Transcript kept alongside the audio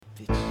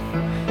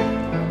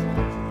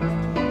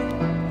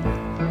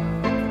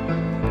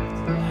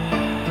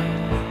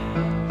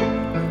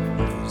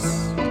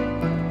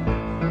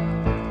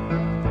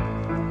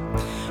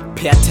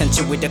Pay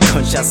attention with the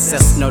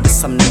consciousness,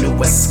 notice I'm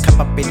newest.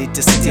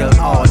 Capability still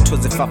all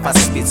tools if I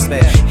speed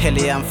spare.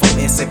 Helium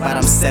from SA, but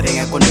I'm setting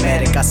a good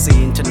medic. I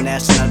see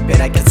international,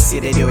 but I can see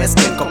the US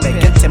can go back.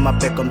 Get him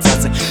up back on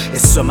something.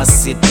 It's so much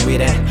sit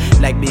with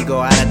it. Like me go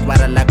out at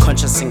what I like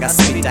conscious sing I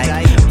speed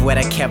die. Where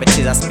the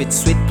cavities I spit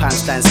sweet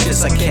punchlines,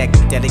 just a cake.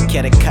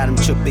 Dedicated calm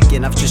to big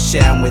enough to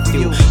share with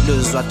you.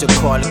 Lose what to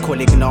call,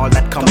 ignore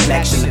that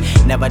complexion.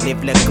 Never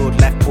live like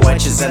good life,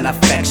 poetry and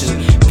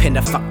affection. Pin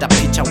the fucked up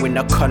picture with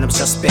no condoms,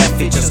 just spare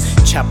features.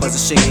 Choppers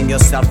shaking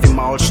yourself,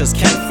 emotions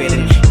can't feel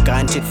it.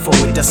 Guaranteed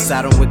forward, the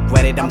I don't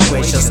regret it, I'm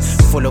gracious.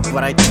 Full of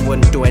what I do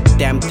and do a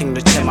damn thing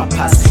to change my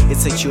past.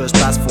 It's a huge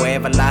past for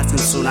everlasting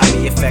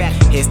tsunami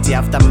effect. Here's the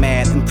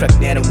aftermath,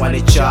 impregnated while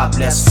they're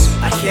jobless.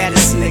 I had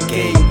this in the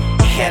game,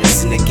 had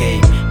this in the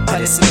game. But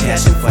it's a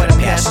passion for the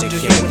passion to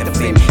hear with the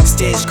flame.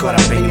 Stage caught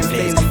up bringing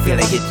flames, feel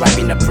a hit right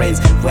in the brains.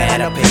 Where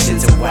the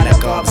patience and while I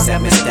go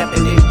upset me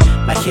stepping in.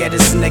 My head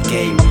is in the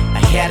game,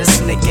 I had this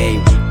in the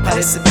game. But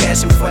it's a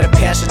passion for the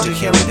passion to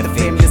hear with the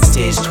fame. The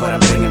stage caught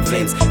up bringing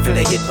flames, feel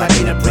a hit right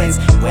in the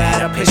brains. Where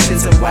the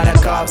patience and while I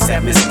go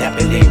upset me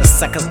stepping in. The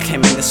suckers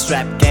claiming the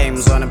strap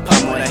games on the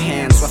palm of their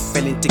hands. We're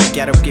feeling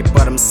together, keep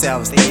by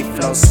themselves, they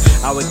flows.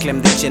 I will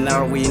claim the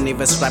general, we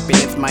never rapping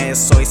if my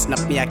SO is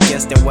not me, I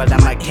guess the world I'm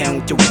like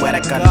hang to what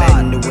I got.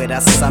 Letting you with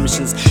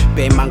assumptions,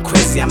 babe, I'm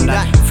crazy, I'm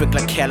not freak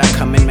like hell, I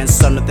come in, man,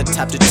 son of the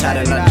type to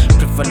tighten up.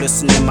 Prefer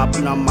loosening them up,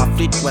 on my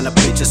fleet when a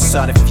bitch is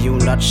sort if you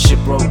not shit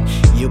broke,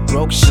 you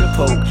broke, shit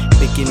poke.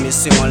 Begin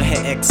missing all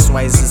her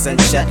XYZs and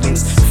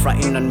chatlings.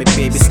 Frightened on me,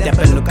 baby, step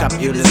and look up,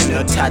 you lose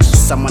no touch.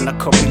 Someone a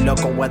copy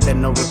logo, what they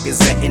know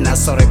representing. I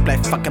saw reply,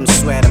 fuck, I'm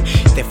sweating.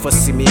 They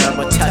foresee me out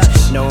with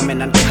touch. No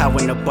man and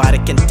coward, nobody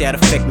can dare to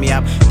fake me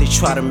up. They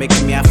try to make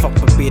me, I fuck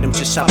but beat them,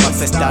 just shut my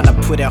face down. I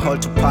put a hole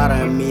to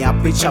powder in me, I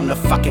bitch, I'm the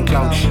fucking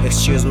clown.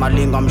 Excuse my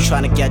lingo, I'm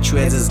trying to get you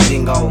as this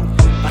lingo.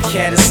 I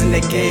had this in the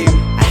game,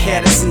 I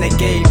had this in the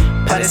game.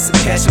 But it's a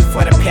passion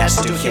for the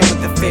passion to hear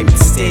with the fame. The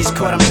stage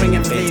caught, I'm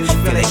bringing flames,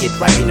 feel a hit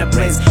right in the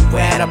brains.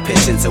 Where the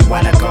patience and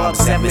while I go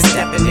upset me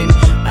stepping in.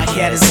 I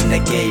had this in the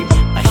game,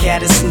 I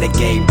had this in the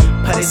game.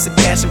 But it's a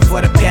passion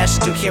for the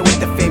passion to hear with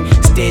the fame.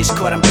 Stage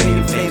caught, I'm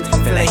bringing flames,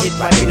 feel a hit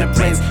right in the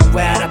brains.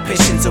 Where the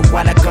patience and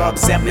while I go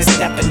upset me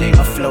stepping in.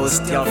 My flow is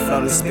still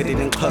flowing, spitting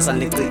in close and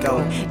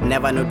go.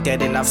 Never knew that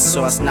they love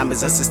source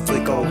numbers as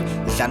a go.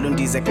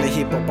 Jalundi exactly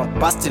hip hop, but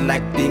busted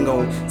like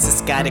bingo.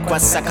 Siskade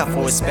quite sucker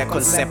for respect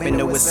concept in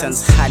the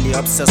sense. Highly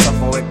obsessed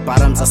of our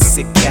bottoms are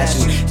sick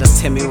cashing.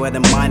 Just tell me where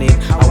the money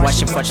is, I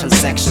watch it for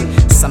transaction.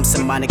 Some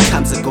money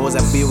comes and goes,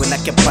 I be with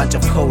like a bunch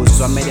of hoes.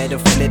 So I made it a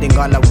fleeting,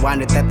 all I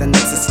wanted that the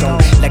next is gone.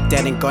 Like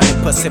that ain't gone,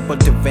 impossible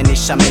to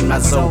vanish, I'm in my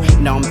zone.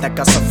 Now I'm that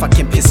guy so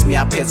fucking piss me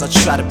up as I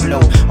try to blow.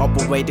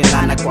 Operating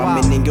line like one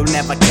meaning, you'll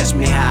never catch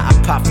me high.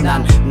 I pop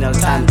none, no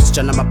time,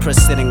 John I'm a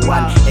preceding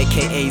one,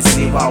 aka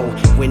zero.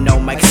 We know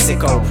Mike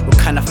Sicko, what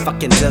kind of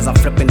fucking deals I'm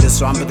flipping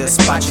this round with this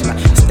spatula.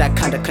 It's that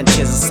kind of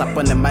conscious up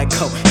on the mic,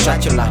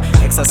 Dracula.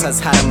 Exercise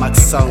how to make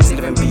songs,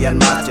 living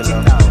beyond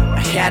modular. I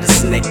had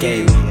this in the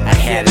game, I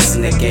had this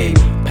in the game.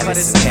 But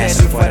it's a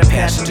passion for the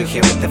passion to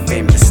hear with the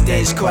fame. The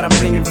stage caught, I'm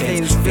bringing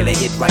flames, feel a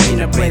hit right in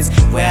the brains.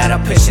 Where are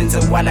the patience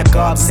and while I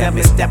go upset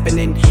me stepping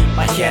in.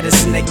 I had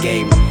this in the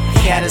game, I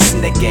had this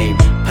in the game.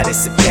 But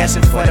it's a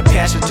passion for the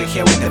passion to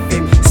hear with the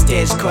fame.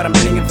 Stage caught, I'm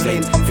bringing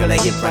flames, feel a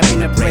hit right in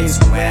the brains.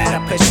 Where are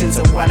the patience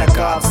and while I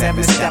go upset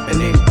me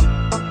stepping in.